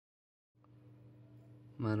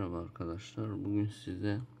Merhaba arkadaşlar. Bugün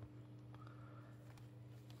size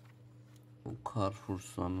bu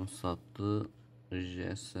Carrefour'un sattığı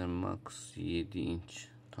jsmax 7 inç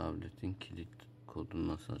tabletin kilit kodu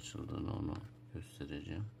nasıl açıldığını onu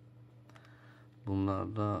göstereceğim.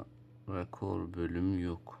 Bunlarda rekor bölümü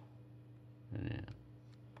yok. Yani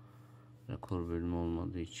rekor bölümü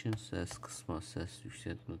olmadığı için ses kısma, ses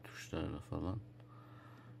yükseltme tuşlarıyla falan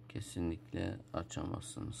kesinlikle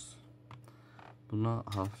açamazsınız. Buna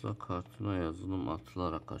hafıza kartına yazılım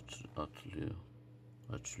atılarak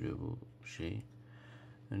açılıyor bu şey.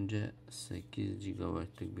 Önce 8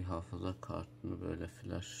 GB'lık bir hafıza kartını böyle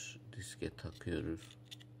flash diske takıyoruz.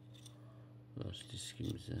 Flash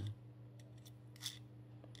diskimize.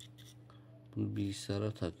 Bunu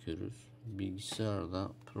bilgisayara takıyoruz.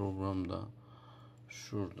 Bilgisayarda, programda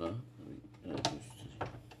şurada göstereyim.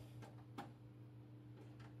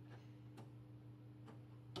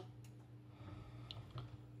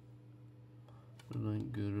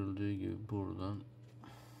 Buradan görüldüğü gibi buradan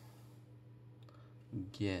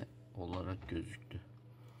G olarak gözüktü.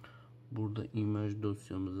 Burada imaj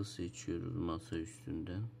dosyamızı seçiyoruz masa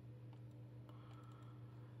üstünden.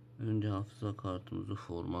 Önce hafıza kartımızı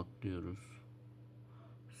formatlıyoruz.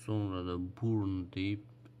 Sonra da burn deyip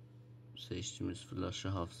seçtiğimiz flash'ı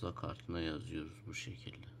hafıza kartına yazıyoruz bu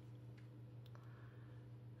şekilde.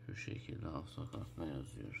 Şu şekilde hafıza kartına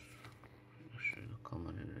yazıyoruz. Şöyle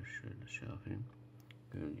kamerayla şöyle şey yapayım.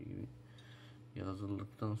 Gördüğü gibi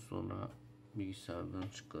yazıldıktan sonra bilgisayardan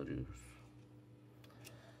çıkarıyoruz.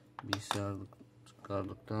 Bilgisayardan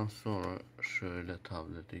çıkardıktan sonra şöyle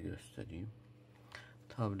tableti göstereyim.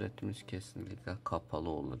 Tabletimiz kesinlikle kapalı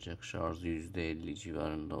olacak. Şarjı %50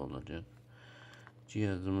 civarında olacak.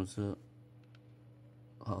 Cihazımızı,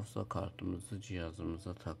 hafıza kartımızı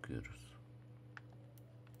cihazımıza takıyoruz.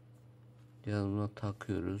 Cihazımıza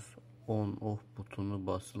takıyoruz. On off butonu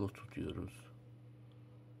basılı tutuyoruz.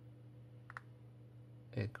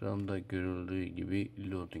 Ekranda görüldüğü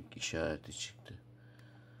gibi loading işareti çıktı.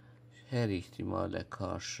 Her ihtimale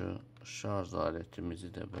karşı şarj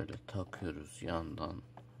aletimizi de böyle takıyoruz yandan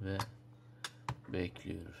ve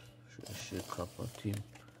bekliyoruz. Şu ışığı kapatayım,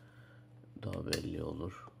 daha belli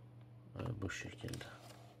olur. Bu şekilde.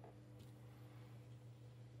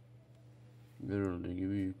 Görüldüğü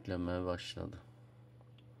gibi yüklemeye başladı.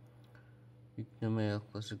 Yükleme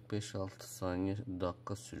yaklaşık 5-6 saniye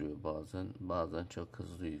dakika sürüyor bazen çok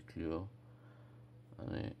hızlı yüklüyor.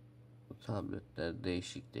 Hani bu tabletler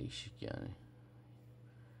değişik yani.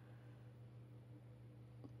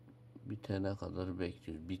 Bitene kadar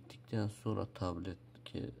bekliyoruz. Bittikten sonra tablet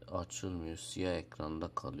açılmıyor, siyah ekranda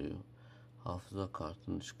kalıyor. Hafıza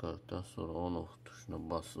kartını çıkarttıktan sonra on off tuşuna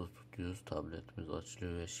basılı tutuyoruz, tabletimiz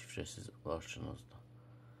açılıyor ve şifresiz karşınızda.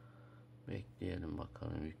 Bekleyelim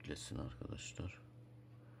bakalım yüklesin arkadaşlar.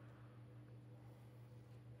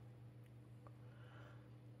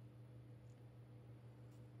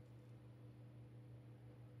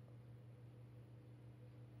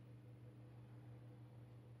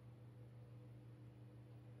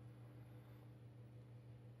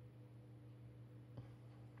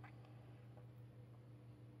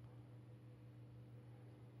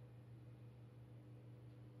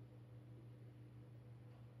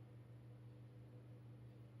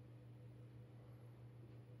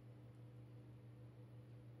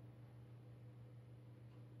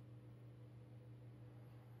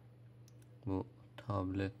 Bu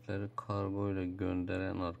tabletleri kargo ile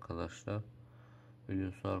gönderen arkadaşlar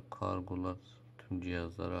biliyorsunuz, kargolar tüm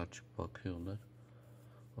cihazları açıp bakıyorlar.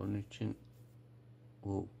 Onun için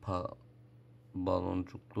bu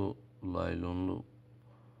baloncuklu laylonlu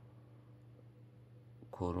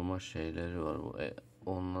koruma şeyleri var.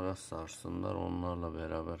 Onlara sarsınlar, onlarla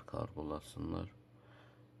beraber kargolasınlar.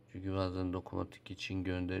 Çünkü bazen dokunmatik için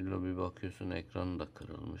gönderiliyor, bir bakıyorsun ekranı da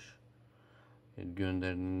kırılmış.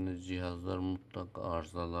 Gönderdiğiniz cihazlar mutlaka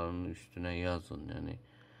arızalarının üstüne yazın. Yani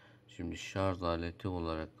şimdi şarj aleti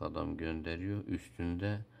olarak adam gönderiyor,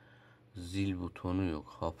 üstünde zil butonu yok,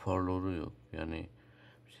 hoparlörü yok. Yani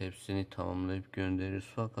hepsini tamamlayıp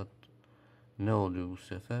gönderiyoruz, fakat ne oluyor bu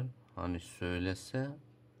sefer? Hani söylese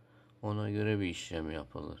ona göre bir işlem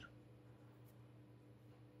yapılır.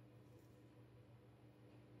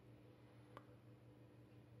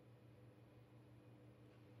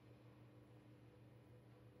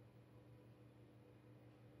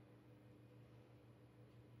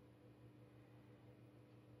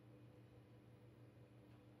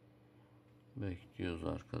 Bekliyoruz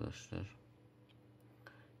arkadaşlar.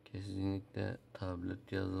 Kesinlikle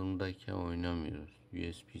tablet yazılımdayken oynamıyoruz.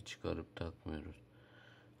 USB çıkarıp takmıyoruz.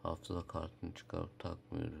 Hafıza kartını çıkarıp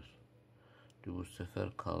takmıyoruz. Bu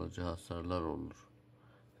sefer kalıcı hasarlar olur.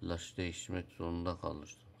 flash değiştirmek zorunda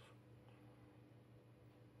kalırsınız.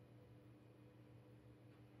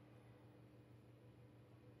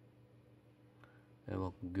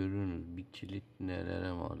 Bak görüyorsunuz bir kilit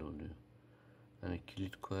nelere mal oluyor. Hani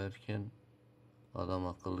kilit koyarken adam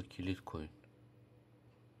akıllı kilit koyun.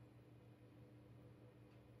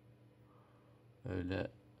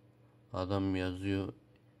 Öyle adam yazıyor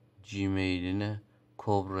Gmail'ine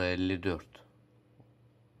Kobra 54.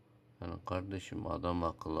 Yani kardeşim adam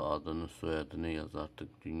akıllı adını soyadını yaz,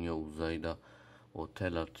 artık dünya uzayda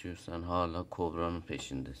otel atıyor, sen hala Kobra'nın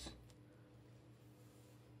peşindesin.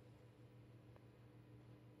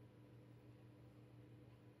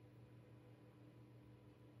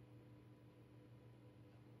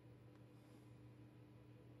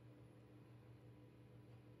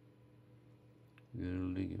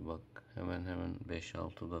 Görüldüğü gibi bak hemen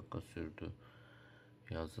 5-6 dakika sürdü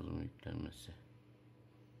yazılım yüklenmesi.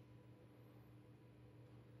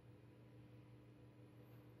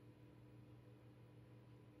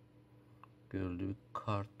 Görüldüğü gibi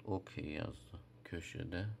kart OK yazdı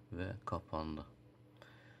köşede ve kapandı.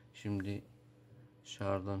 Şimdi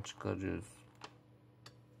şarjdan çıkarıyoruz.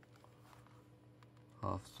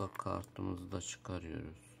 Hafıza kartımızı da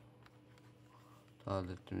çıkarıyoruz.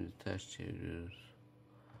 Tabletimizi ters çeviriyoruz.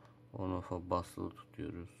 On off'a basılı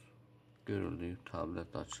tutuyoruz. Görüldüğü gibi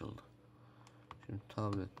tablet açıldı. Şimdi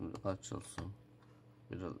tabletimiz açılsın.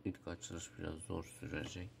 Biraz ilk açılış biraz zor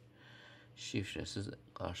sürecek. Şifresiz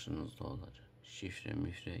karşınızda olacak. Şifre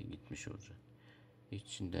mifre gitmiş olacak.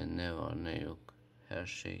 İçinde ne var ne yok. Her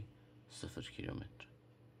şey 0 kilometre.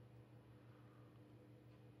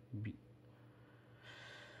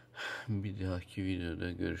 Bir dahaki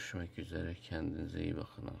videoda görüşmek üzere. Kendinize iyi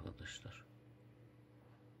bakın arkadaşlar.